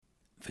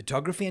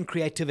Photography and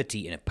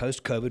creativity in a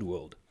post-COVID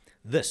world.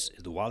 This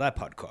is the Wild Eye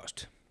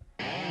Podcast.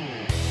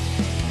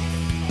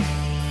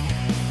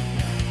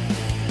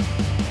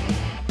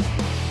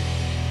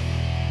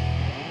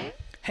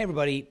 Hey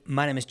everybody,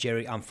 my name is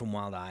Gerry. I'm from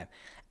Wild Eye.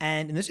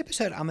 And in this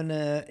episode, I'm going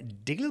to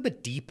dig a little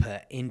bit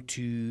deeper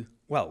into,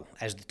 well,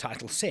 as the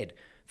title said,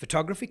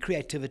 photography,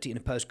 creativity in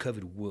a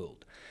post-COVID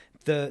world.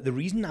 The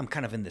reason I'm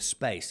kind of in this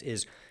space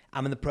is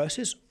I'm in the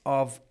process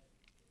of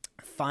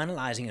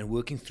finalizing and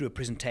working through a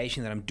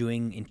presentation that I'm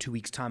doing in 2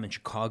 weeks' time in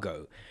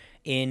Chicago,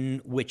 in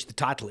which the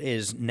title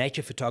is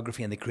Nature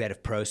Photography and the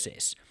Creative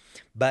Process.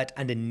 But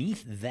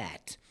underneath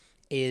that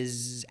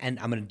is, and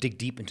I'm going to dig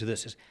deep into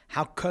this, is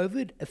how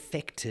COVID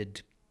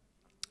affected,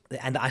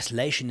 and the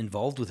isolation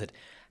involved with it,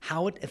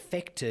 how it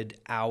affected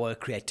our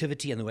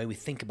creativity and the way we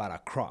think about our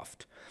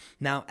craft.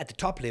 Now, at the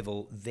top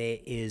level, there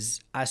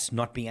is us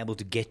not being able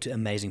to get to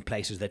amazing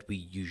places that we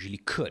usually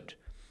could,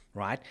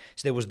 right?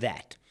 So there was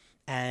that.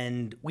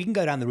 And we can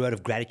go down the road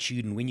of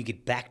gratitude, and when you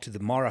get back to the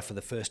Mara for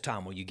the first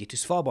time, or you get to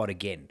Svalbard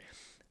again,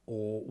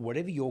 or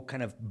whatever your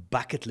kind of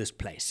bucket list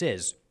place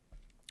is,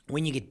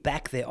 when you get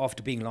back there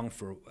after being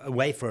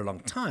away for a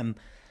long time,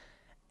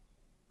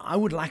 I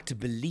would like to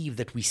believe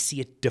that we see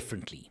it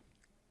differently.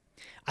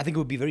 I think it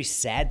would be a very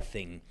sad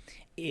thing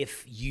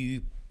if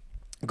you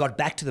got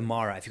back to the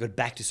Mara, if you got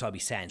back to Sabi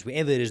Sands,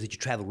 wherever it is that you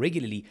travel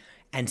regularly,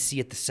 and see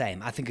it the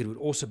same. I think it would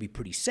also be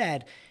pretty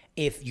sad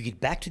if you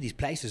get back to these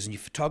places and your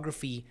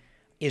photography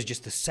is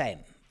just the same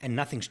and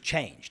nothing's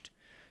changed.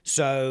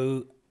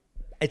 So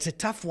it's a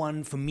tough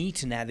one for me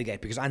to navigate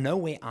because I know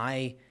where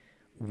I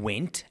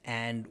went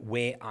and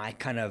where I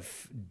kind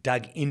of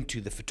dug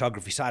into the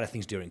photography side of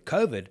things during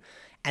COVID,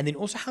 and then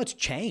also how it's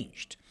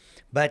changed.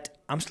 But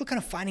I'm still kind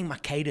of finding my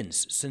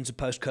cadence since the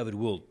post-COVID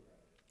world.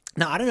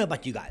 Now, I don't know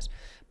about you guys,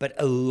 but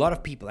a lot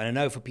of people, and I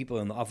know for people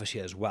in the office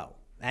here as well,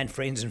 and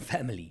friends and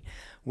family,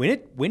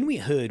 when we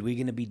heard we're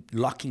going to be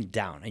locking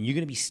down and you're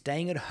going to be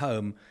staying at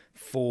home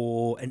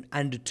for an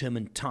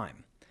undetermined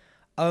time,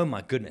 oh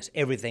my goodness,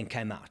 everything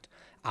came out.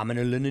 I'm going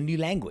to learn a new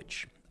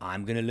language.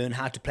 I'm going to learn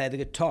how to play the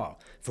guitar.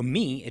 For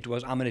me, it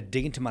was I'm going to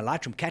dig into my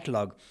Lightroom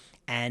catalog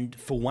and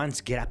for once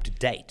get up to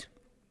date.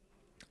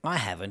 I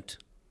haven't,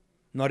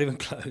 not even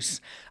close.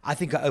 I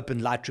think I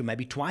opened Lightroom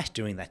maybe twice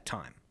during that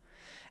time.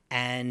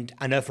 And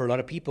I know for a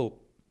lot of people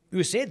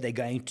who said they're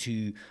going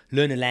to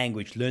learn a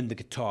language, learn the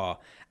guitar,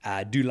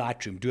 do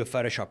Lightroom, do a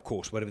Photoshop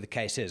course, whatever the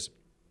case is,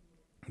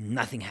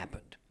 nothing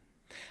happened.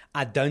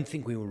 I don't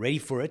think we were ready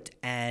for it,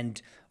 and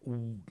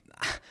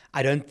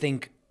I don't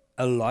think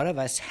a lot of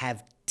us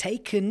have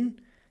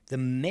taken the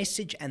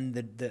message and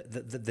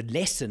the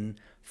lesson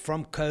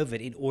from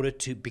COVID in order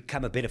to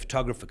become a better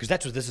photographer, because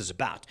that's what this is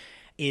about,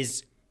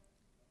 is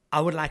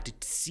I would like to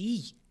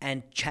see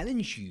and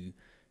challenge you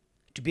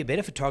to be a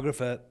better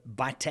photographer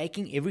by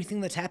taking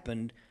everything that's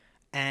happened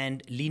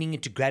and leaning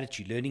into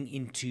gratitude, learning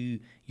into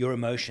your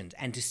emotions,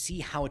 and to see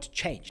how it's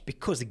changed.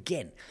 Because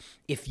again,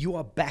 if you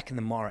are back in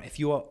the Mara, if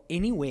you are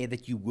anywhere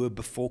that you were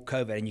before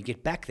COVID and you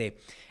get back there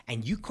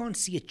and you can't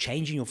see a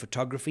change in your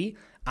photography,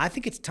 I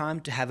think it's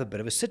time to have a bit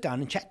of a sit down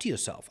and chat to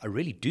yourself. I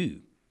really do.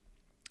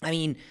 I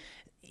mean,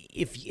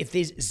 if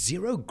there's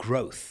zero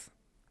growth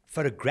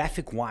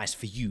photographic-wise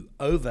for you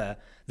over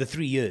the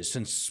 3 years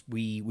since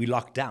we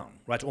locked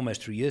down, right,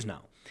 almost 3 years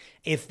now,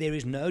 if there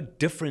is no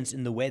difference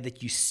in the way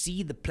that you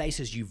see the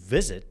places you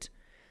visit,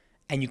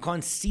 and you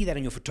can't see that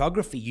in your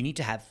photography, you need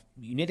to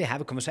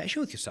have a conversation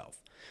with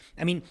yourself.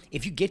 I mean,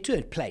 if you get to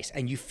a place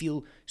and you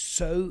feel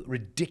so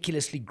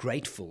ridiculously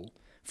grateful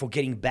for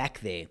getting back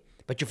there,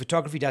 but your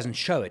photography doesn't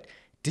show it,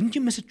 didn't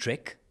you miss a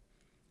trick?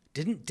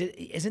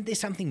 Isn't there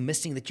something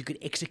missing that you could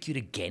execute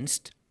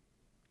against?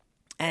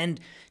 And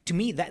to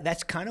me,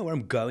 that's kind of where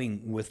I'm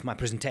going with my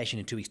presentation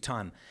in 2 weeks'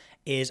 time,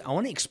 is I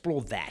want to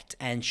explore that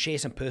and share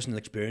some personal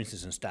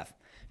experiences and stuff.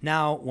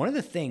 Now, one of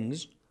the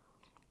things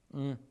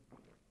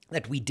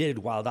that we did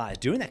at Wild Eye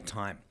during that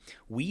time,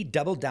 we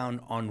doubled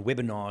down on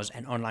webinars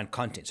and online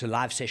content. So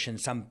live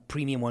sessions, some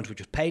premium ones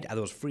which was paid,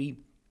 others free.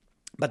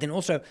 But then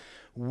also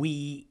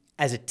we,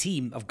 as a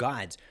team of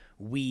guides,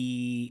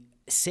 we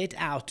set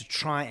out to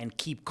try and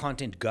keep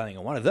content going.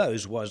 And one of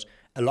those was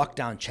a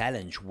lockdown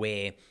challenge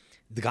where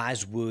the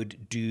guys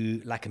would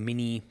do like a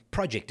mini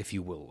project, if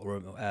you will,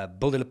 or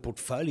build a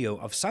portfolio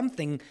of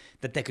something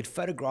that they could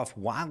photograph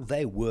while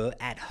they were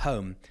at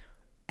home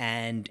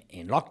and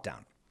in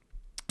lockdown.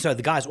 So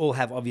the guys all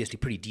have obviously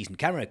pretty decent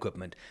camera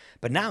equipment,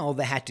 but now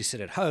they had to sit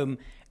at home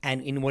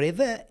and in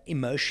whatever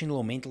emotional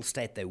or mental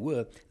state they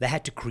were, they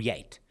had to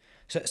create.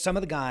 So some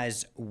of the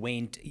guys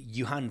went,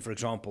 Johan, for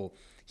example,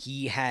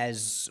 he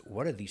has,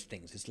 what are these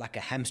things? It's like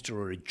a hamster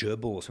or a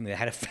gerbil or something. They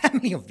had a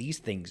family of these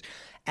things,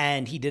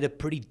 and he did a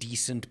pretty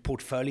decent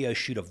portfolio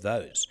shoot of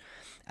those.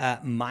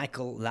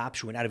 Michael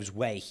Lapsch went out of his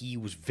way. He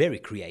was very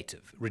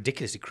creative,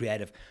 ridiculously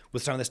creative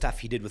with some of the stuff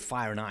he did with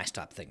fire and ice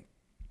type thing.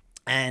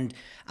 And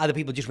other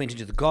people just went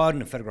into the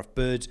garden and photographed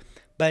birds.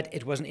 But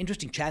it was an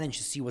interesting challenge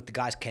to see what the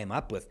guys came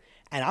up with.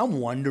 And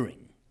I'm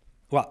wondering,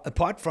 well,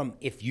 apart from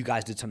if you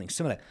guys did something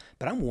similar,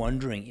 but I'm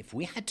wondering if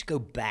we had to go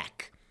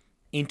back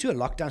into a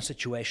lockdown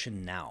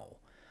situation now,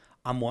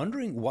 I'm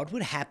wondering what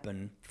would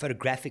happen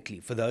photographically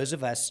for those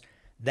of us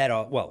that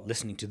are, well,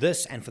 listening to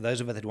this, and for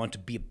those of us that want to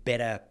be a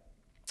better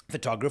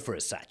photographer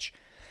as such,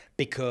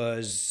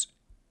 because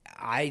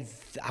I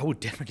would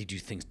definitely do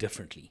things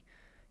differently,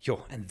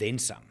 and then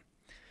some.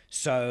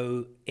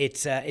 So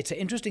it's an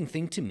interesting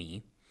thing to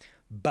me,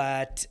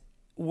 but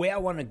where I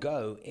want to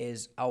go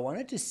is I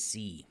wanted to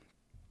see,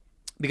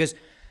 because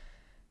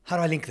how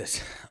do I link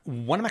this?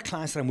 One of my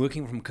clients that I'm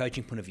working from a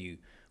coaching point of view,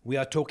 we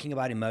are talking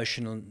about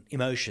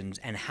emotions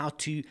and how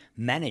to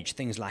manage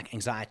things like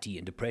anxiety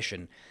and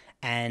depression,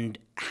 and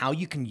how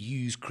you can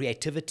use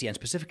creativity and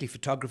specifically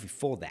photography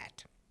for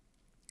that.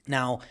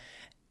 Now,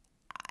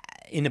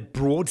 in a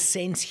broad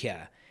sense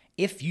here,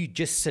 if you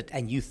just sit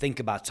and you think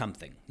about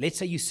something, let's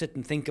say you sit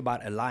and think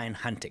about a lion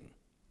hunting,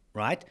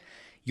 right?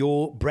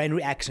 Your brain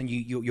reacts and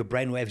your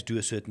brain waves do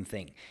a certain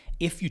thing.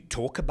 If you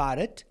talk about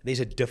it, there's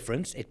a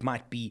difference. It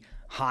might be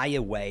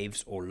higher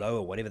waves or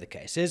lower, whatever the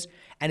case is.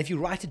 And if you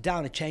write it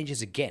down, it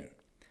changes again.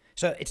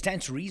 So it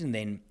stands to reason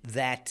then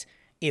that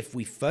if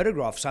we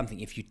photograph something,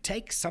 if you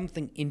take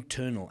something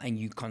internal and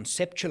you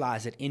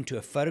conceptualize it into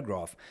a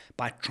photograph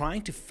by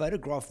trying to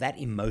photograph that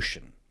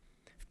emotion,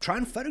 try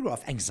and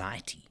photograph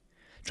anxiety,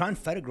 try and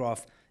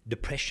photograph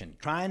depression,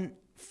 try and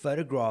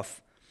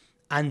photograph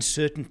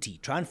uncertainty,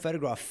 try and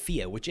photograph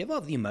fear, whichever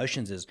of the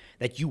emotions is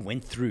that you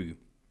went through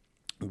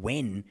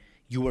when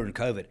you were in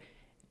COVID,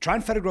 try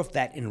and photograph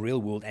that in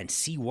real world and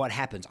see what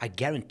happens. I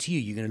guarantee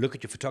you're going to look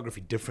at your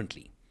photography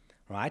differently,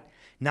 right?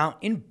 Now,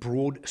 in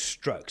broad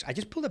strokes, I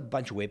just pulled up a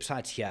bunch of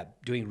websites here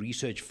doing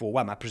research for,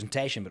 well, my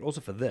presentation, but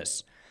also for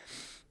this.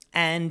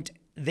 And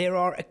there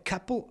are a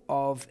couple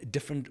of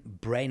different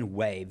brain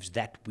waves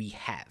that we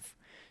have.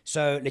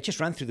 So let's just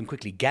run through them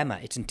quickly. Gamma,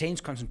 it's intense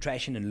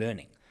concentration and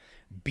learning.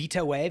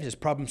 Beta waves is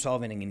problem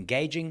solving and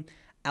engaging.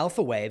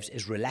 Alpha waves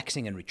is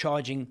relaxing and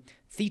recharging.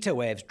 Theta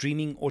waves,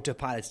 dreaming,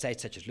 autopilot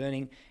states such as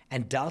learning.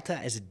 And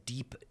delta is a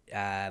deep,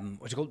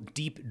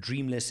 deep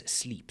dreamless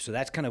sleep. So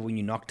that's kind of when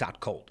you're knocked out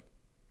cold.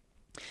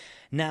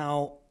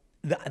 Now,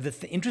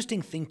 the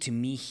interesting thing to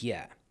me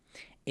here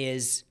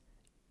is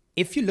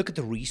if you look at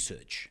the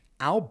research,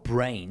 our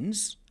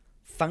brains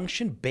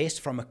function best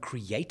from a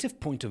creative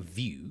point of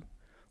view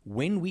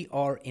when we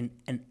are in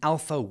an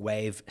alpha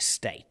wave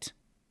state.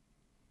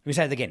 Let me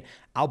say it again.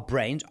 Our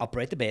brains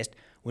operate the best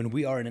when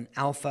we are in an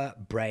alpha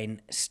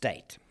brain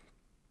state.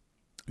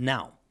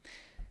 Now,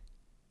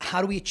 how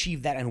do we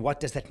achieve that and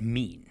what does that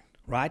mean,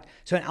 right?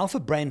 So an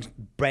alpha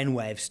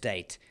brainwave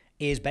state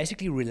is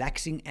basically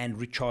relaxing and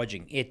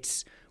recharging.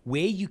 It's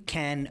where you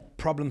can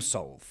problem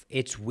solve.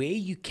 It's where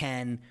you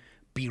can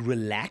be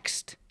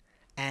relaxed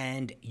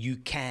and you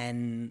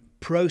can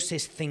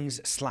process things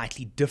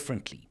slightly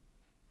differently,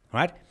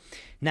 right?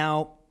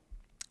 Now,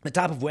 the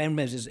type of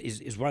brainwaves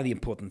is one of the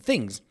important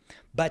things,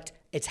 but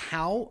it's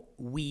how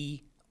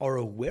we are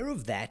aware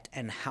of that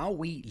and how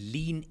we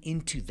lean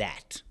into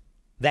that.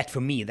 That,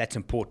 for me, that's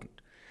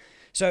important.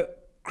 So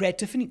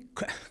creativity,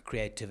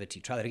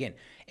 try that again.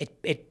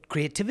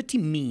 Creativity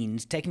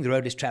means taking the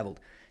road less traveled.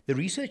 The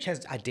research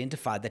has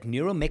identified that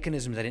neural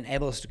mechanisms that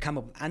enable us to come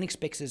up with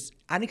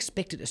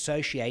unexpected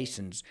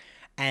associations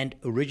and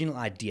original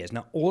ideas.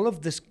 Now, all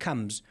of this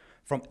comes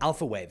from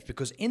alpha waves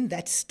because in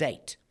that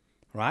state,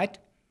 right,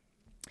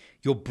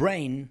 your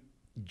brain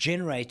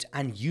generates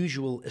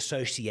unusual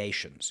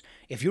associations.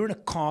 If you're in a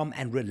calm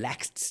and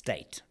relaxed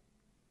state,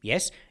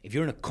 yes, if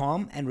you're in a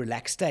calm and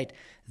relaxed state,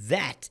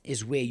 that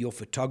is where your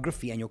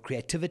photography and your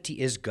creativity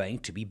is going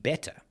to be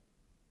better.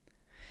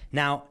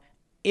 Now,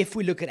 if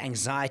we look at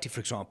anxiety, for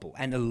example,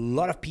 and a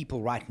lot of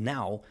people right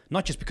now,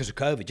 not just because of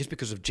COVID, just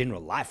because of general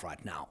life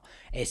right now,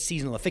 a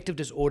seasonal affective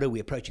disorder,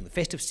 we're approaching the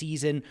festive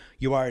season,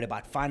 you're worried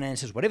about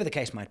finances, whatever the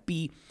case might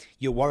be,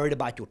 you're worried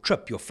about your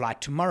trip, your flight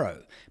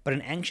tomorrow. But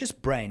an anxious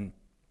brain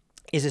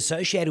is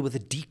associated with a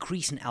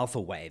decrease in alpha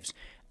waves,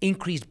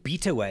 increased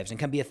beta waves, and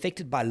can be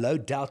affected by low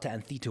delta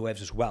and theta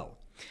waves as well.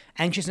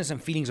 Anxiousness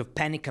and feelings of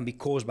panic can be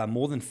caused by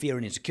more than fear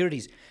and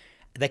insecurities.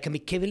 It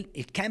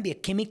can be a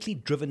chemically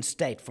driven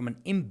state from an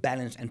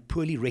imbalanced and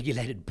poorly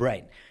regulated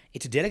brain.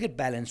 It's a delicate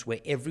balance where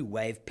every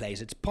wave plays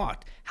its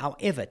part.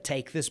 However,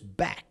 take this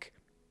back.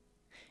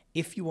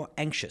 If you are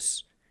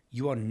anxious,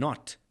 you are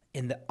not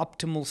in the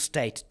optimal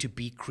state to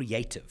be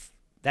creative.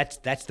 That's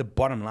the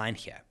bottom line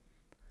here,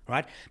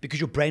 right? Because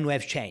your brain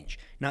waves change.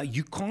 Now,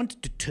 you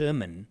can't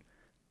determine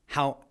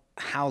how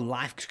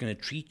life's going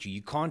to treat you.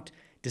 You can't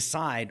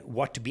decide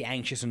what to be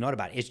anxious or not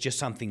about. It's just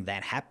something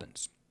that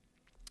happens.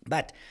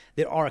 But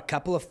there are a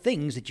couple of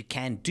things that you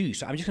can do.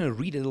 So I'm just going to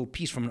read a little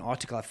piece from an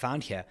article I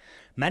found here.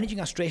 Managing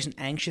our stress and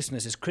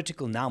anxiousness is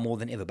critical now more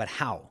than ever. But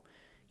how?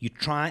 You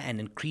try and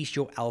increase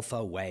your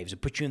alpha waves.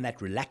 It puts you in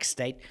that relaxed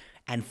state.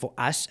 And for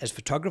us as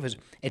photographers,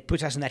 it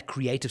puts us in that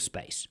creative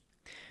space.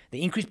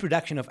 The increased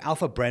production of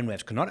alpha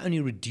brainwaves can not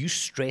only reduce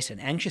stress and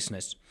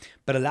anxiousness,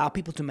 but allow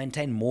people to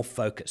maintain more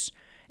focus.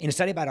 In a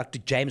study by Dr.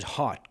 James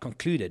Hart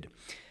concluded,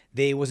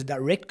 there was a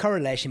direct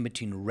correlation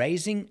between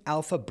raising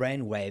alpha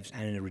brain waves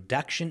and a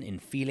reduction in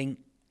feeling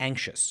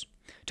anxious.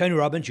 Tony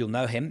Robbins, you'll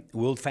know him,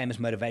 world-famous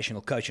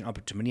motivational coach and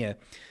entrepreneur,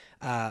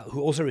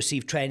 who also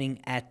received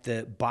training at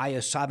the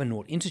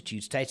Bio-Cybernaut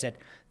Institute, states that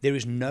there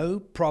is no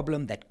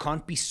problem that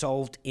can't be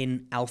solved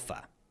in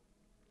alpha.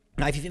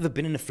 Now, if you've ever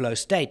been in a flow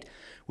state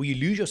where you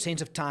lose your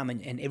sense of time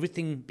and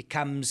everything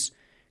becomes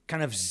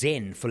kind of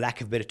zen, for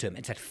lack of a better term,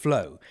 it's that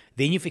flow,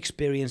 then you've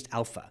experienced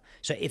alpha.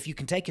 So if you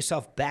can take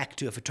yourself back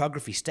to a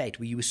photography state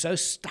where you were so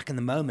stuck in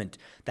the moment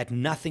that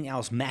nothing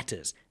else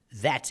matters,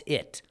 that's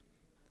it.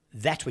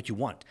 That's what you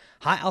want.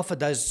 High alpha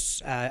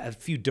does a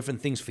few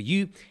different things for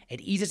you.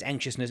 It eases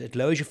anxiousness. It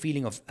lowers your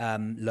feeling of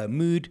low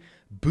mood,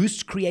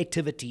 boosts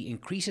creativity,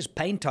 increases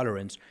pain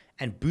tolerance,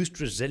 and boosts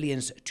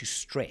resilience to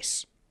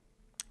stress.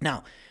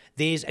 Now,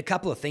 there's a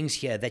couple of things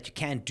here that you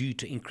can do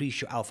to increase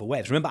your alpha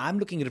waves. Remember, I'm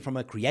looking at it from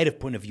a creative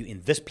point of view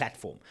in this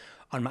platform.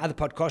 On my other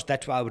podcast,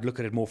 that's why I would look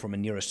at it more from a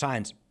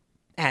neuroscience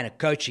and a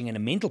coaching and a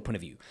mental point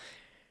of view.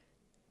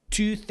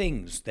 2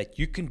 things that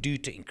you can do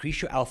to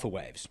increase your alpha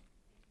waves.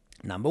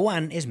 Number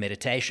 1 is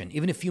meditation.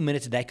 Even a few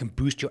minutes a day can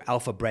boost your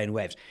alpha brain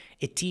waves.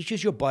 It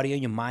teaches your body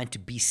and your mind to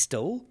be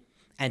still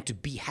and to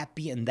be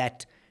happy in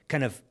that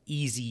kind of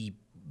easy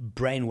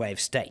brainwave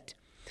state.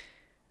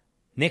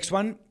 Next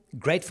one,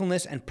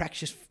 gratefulness and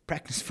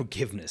practice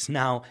forgiveness.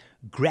 Now,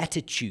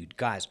 gratitude,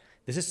 guys,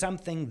 this is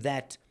something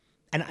that,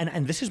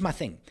 and this is my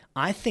thing.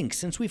 I think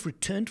since we've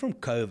returned from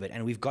COVID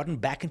and we've gotten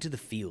back into the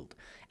field,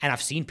 and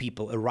I've seen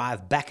people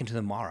arrive back into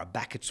the Mara,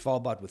 back at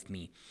Svalbard with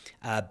me,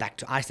 back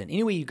to Iceland,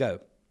 anywhere you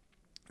go,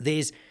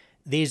 there's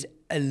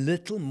a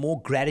little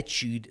more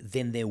gratitude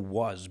than there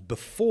was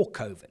before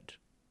COVID.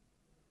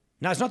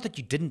 Now, it's not that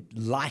you didn't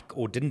like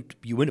or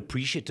you weren't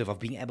appreciative of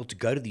being able to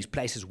go to these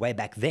places way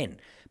back then,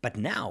 but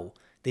now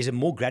there's a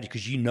more gratitude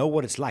because you know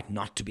what it's like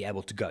not to be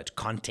able to go. It's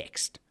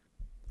context,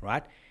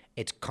 right?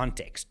 It's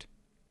context.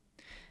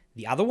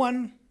 The other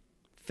one,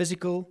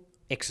 physical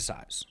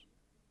exercise.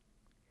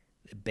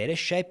 The better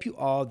shape you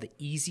are, the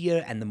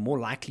easier and the more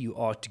likely you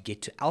are to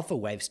get to alpha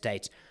wave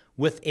states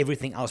with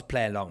everything else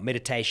play along,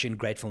 meditation,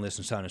 gratefulness,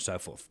 and so on and so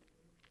forth.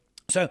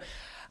 So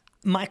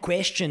my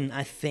question,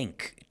 I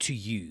think, to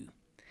you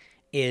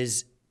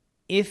is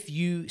if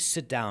you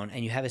sit down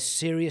and you have a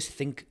serious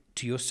think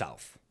to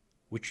yourself,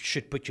 which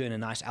should put you in a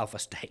nice alpha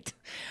state,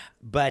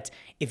 but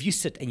if you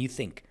sit and you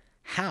think,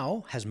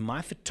 how has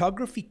my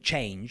photography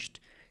changed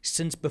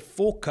since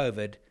before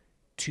COVID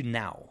to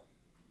now?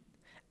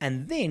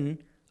 And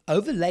then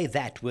overlay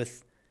that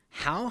with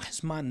how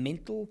has my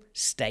mental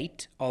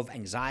state of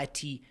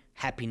anxiety,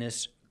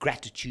 happiness,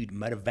 gratitude,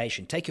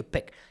 motivation, take your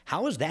pick,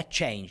 how has that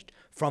changed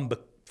from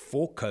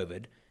before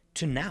COVID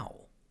to now?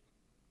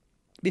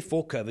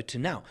 Before COVID to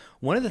now.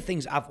 One of the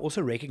things I've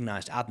also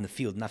recognized out in the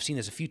field, and I've seen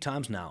this a few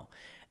times now,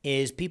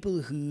 is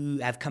people who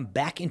have come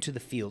back into the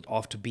field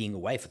after being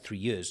away for 3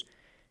 years.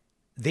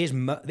 There's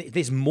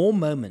more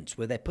moments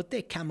where they put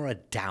their camera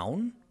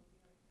down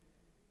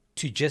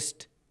to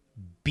just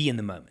be in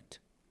the moment,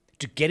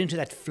 to get into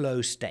that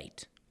flow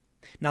state.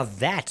 Now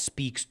that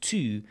speaks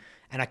to,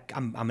 and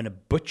I'm going to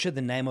butcher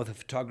the name of the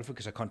photographer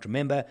because I can't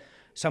remember,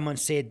 someone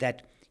said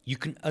that you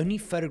can only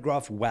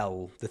photograph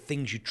well the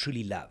things you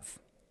truly love.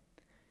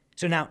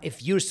 So now,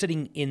 if you're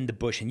sitting in the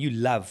bush and you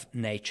love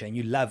nature and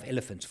you love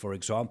elephants, for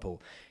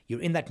example,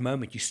 you're in that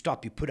moment, you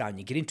stop, you put down,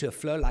 you get into a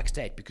flow-like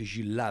state because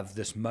you love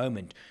this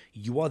moment.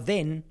 You are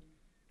then,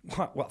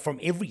 well, from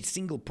every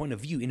single point of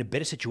view, in a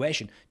better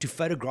situation to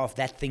photograph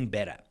that thing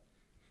better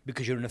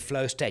because you're in a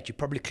flow state. You're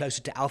probably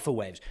closer to alpha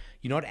waves.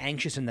 You're not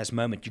anxious in this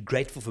moment. You're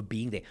grateful for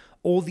being there.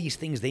 All these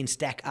things then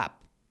stack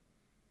up.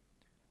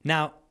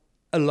 Now,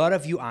 a lot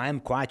of you, I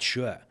am quite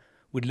sure,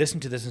 would listen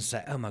to this and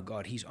say, oh my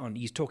God,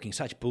 he's talking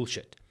such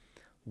bullshit.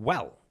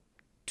 Well,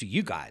 to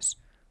you guys,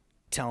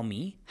 tell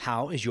me,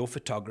 how is your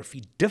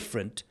photography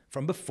different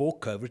from before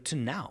COVID to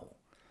now?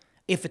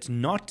 If it's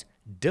not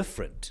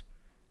different,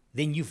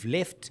 then you've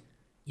left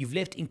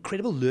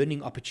incredible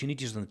learning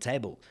opportunities on the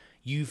table.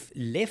 You've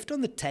left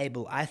on the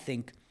table, I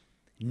think,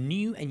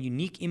 new and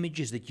unique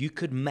images that you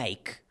could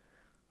make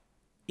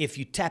if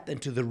you tap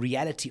into the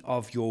reality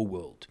of your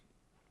world.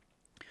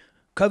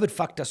 COVID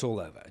fucked us all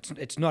over.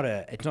 It's not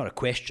a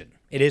question.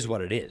 It is what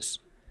it is.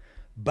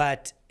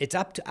 But it's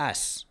up to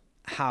us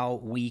how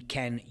we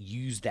can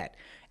use that.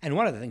 And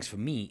one of the things for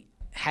me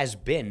has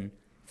been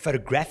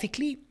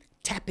photographically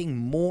tapping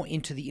more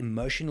into the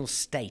emotional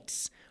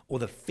states or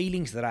the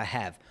feelings that I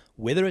have,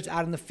 whether it's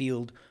out in the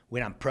field,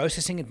 when I'm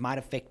processing, it might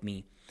affect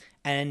me.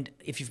 And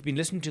if you've been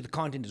listening to the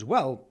content as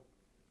well,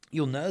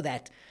 you'll know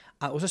that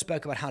I also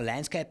spoke about how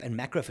landscape and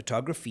macro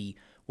photography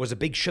was a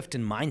big shift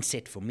in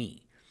mindset for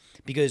me.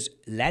 Because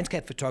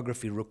landscape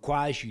photography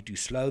requires you to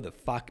slow the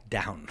fuck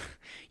down.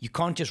 You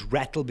can't just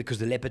rattle because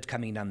the leopard's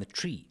coming down the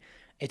tree.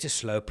 It's a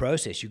slow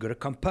process. You've got to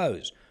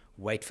compose.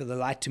 Wait for the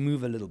light to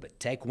move a little bit.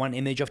 Take one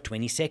image of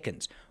 20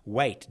 seconds.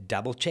 Wait,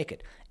 double check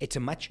it. It's a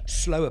much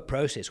slower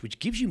process, which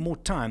gives you more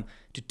time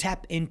to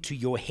tap into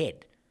your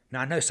head.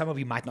 Now, I know some of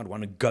you might not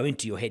want to go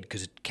into your head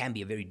because it can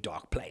be a very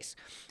dark place.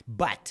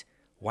 But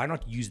why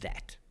not use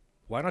that?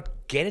 Why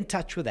not get in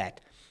touch with that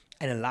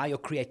and allow your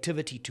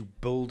creativity to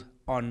build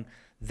on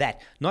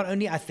that? Not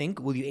only, I think,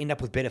 will you end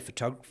up with better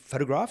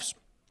photographs,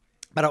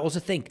 but I also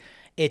think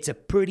It's a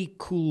pretty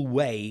cool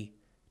way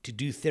to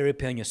do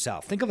therapy on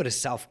yourself. Think of it as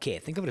self-care.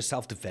 Think of it as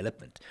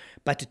self-development.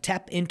 But to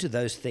tap into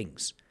those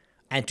things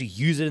and to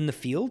use it in the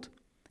field,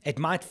 it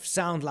might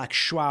sound like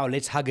schwau,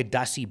 let's hug a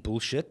dussy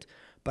bullshit,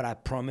 but I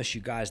promise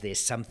you guys there's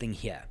something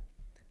here.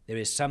 There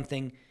is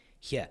something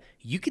here.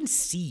 You can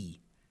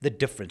see the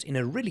difference in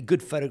a really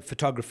good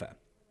photographer.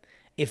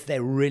 If they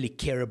really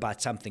care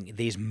about something,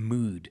 there's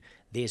mood,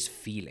 there's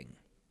feeling.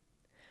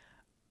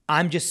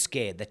 I'm just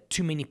scared that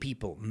too many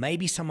people,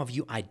 maybe some of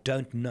you I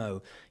don't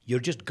know, you're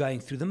just going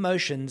through the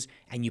motions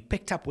and you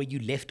picked up where you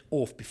left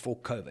off before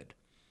COVID.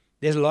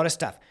 There's a lot of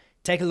stuff.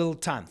 Take a little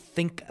time.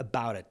 Think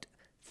about it.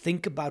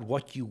 Think about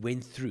what you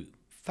went through.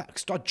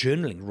 Start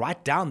journaling.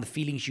 Write down the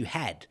feelings you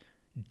had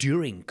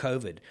during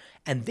COVID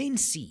and then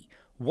see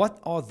what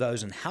are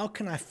those and how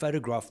can I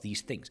photograph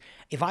these things?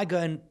 If I go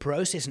and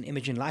process an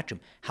image in Lightroom,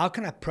 how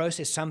can I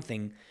process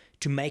something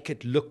to make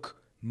it look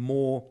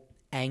more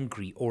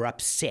angry or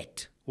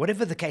upset?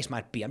 Whatever the case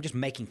might be, I'm just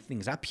making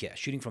things up here,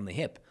 shooting from the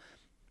hip.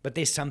 But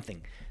there's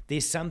something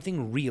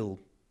real,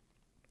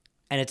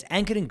 and it's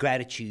anchored in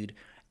gratitude,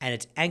 and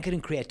it's anchored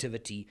in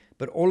creativity,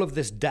 but all of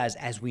this does,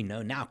 as we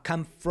know now,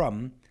 come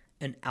from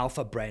an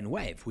alpha brain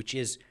wave, which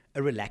is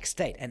a relaxed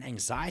state, and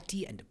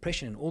anxiety and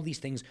depression and all these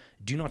things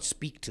do not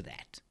speak to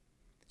that.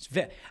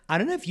 I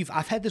don't know if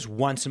I've had this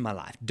once in my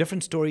life,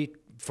 different story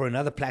for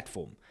another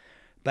platform,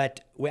 but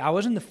where I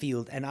was in the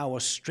field and I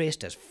was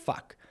stressed as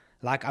fuck.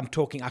 Like I'm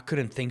talking, I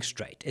couldn't think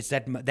straight. It's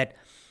that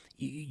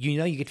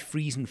you get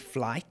freeze and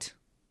flight.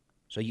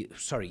 So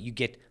you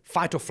get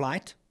fight or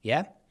flight,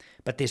 yeah?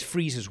 But there's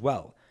freeze as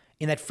well.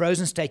 In that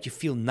frozen state, you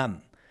feel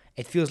numb.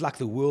 It feels like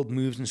the world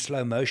moves in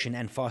slow motion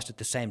and fast at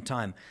the same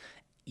time.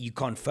 You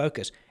can't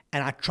focus.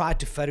 And I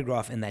tried to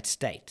photograph in that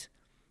state.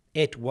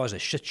 It was a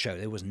shit show.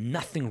 There was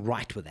nothing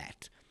right with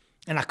that.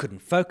 And I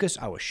couldn't focus.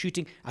 I was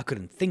shooting. I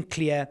couldn't think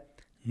clear.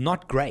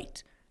 Not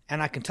great.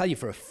 And I can tell you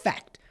for a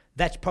fact,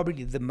 that's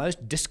probably the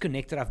most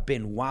disconnected I've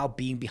been while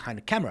being behind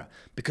a camera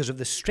because of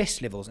the stress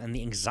levels and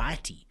the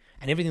anxiety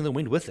and everything that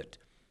went with it.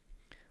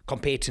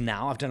 Compared to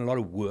now, I've done a lot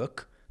of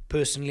work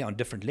personally on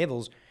different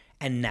levels,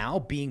 and now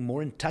being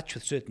more in touch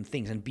with certain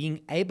things and being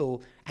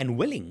able and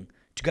willing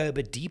to go a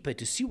bit deeper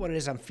to see what it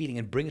is I'm feeling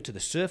and bring it to the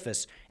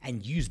surface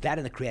and use that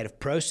in the creative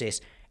process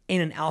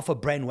in an alpha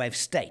brainwave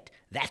state.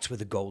 That's where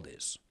the gold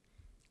is.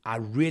 I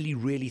really,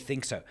 really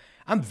think so.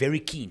 I'm very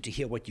keen to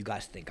hear what you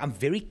guys think. I'm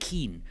very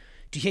keen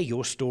to hear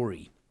your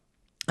story.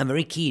 I'm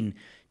very keen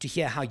to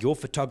hear how your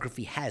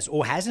photography has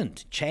or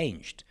hasn't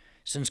changed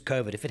since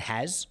COVID. If it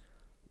has,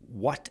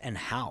 what and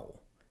how?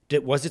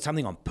 Was it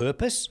something on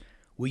purpose?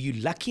 Were you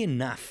lucky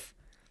enough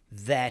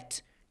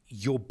that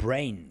your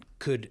brain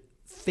could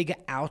figure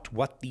out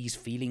what these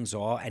feelings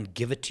are and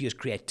give it to you as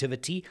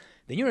creativity?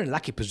 Then you're in a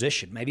lucky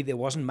position. Maybe there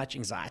wasn't much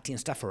anxiety and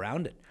stuff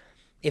around it.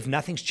 If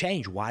nothing's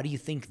changed, why do you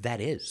think that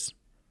is?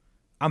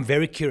 I'm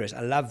very curious.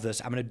 I love this.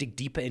 I'm going to dig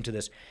deeper into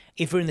this.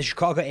 If you're in the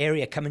Chicago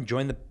area, come and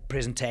join the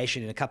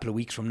presentation in a couple of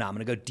weeks from now. I'm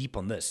going to go deep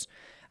on this.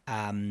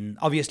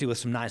 Obviously with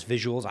some nice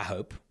visuals, I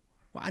hope.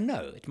 Well, I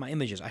know. It's my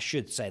images. I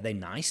should say they're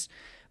nice.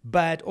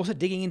 But also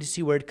digging in to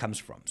see where it comes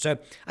from. So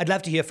I'd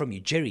love to hear from you.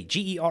 Gerry,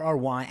 Gerry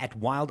at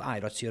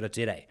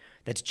wildeye.co.za.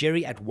 That's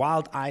Gerry at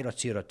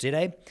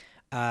wildeye.co.za.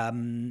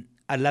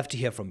 I'd love to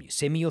hear from you.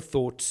 Send me your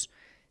thoughts.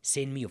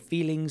 Send me your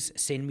feelings.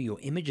 Send me your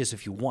images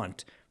if you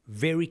want.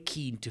 Very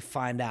keen to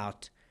find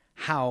out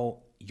how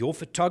your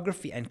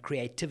photography and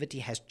creativity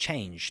has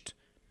changed,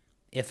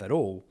 if at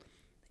all,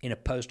 in a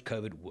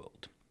post-COVID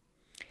world.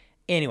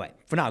 Anyway,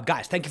 for now,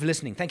 guys, thank you for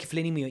listening. Thank you for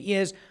lending me your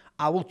ears.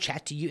 I will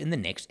chat to you in the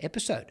next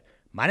episode.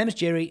 My name is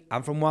Gerry.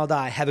 I'm from Wild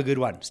Eye. Have a good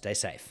one. Stay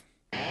safe.